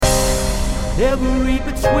Every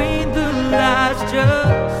between the lines,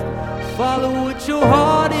 just follow what your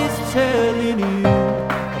heart is telling you.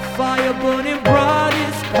 A fire burning bright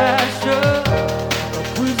is passion. A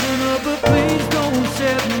prisoner, but please don't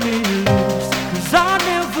set me loose. 'Cause I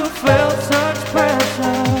never felt such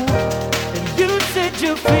pressure. And you said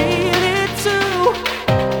you feel it too.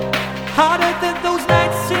 Harder than those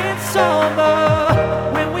nights in summer.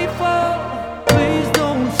 When we fall, please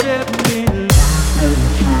don't set me loose.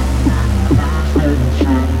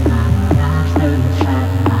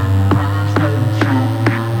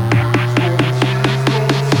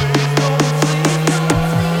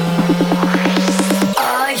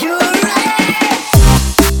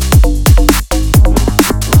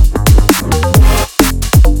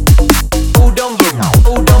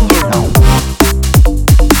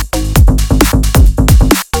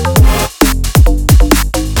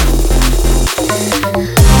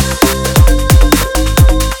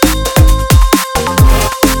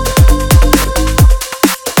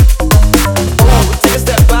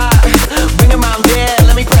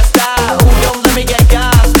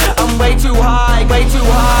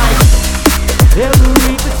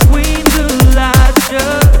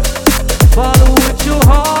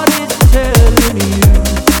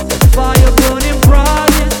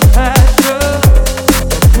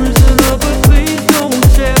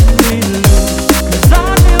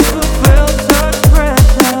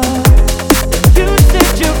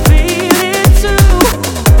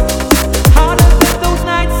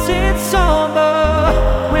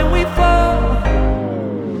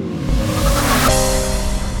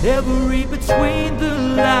 Every between the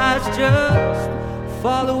lines, just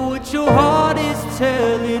follow what your heart is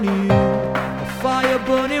telling you. A fire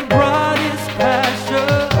burning bright is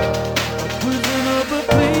passion. A prisoner, but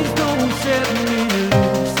please don't set me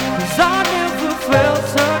loose. 'Cause I never felt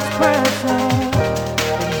such pressure.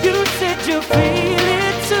 And you said you feel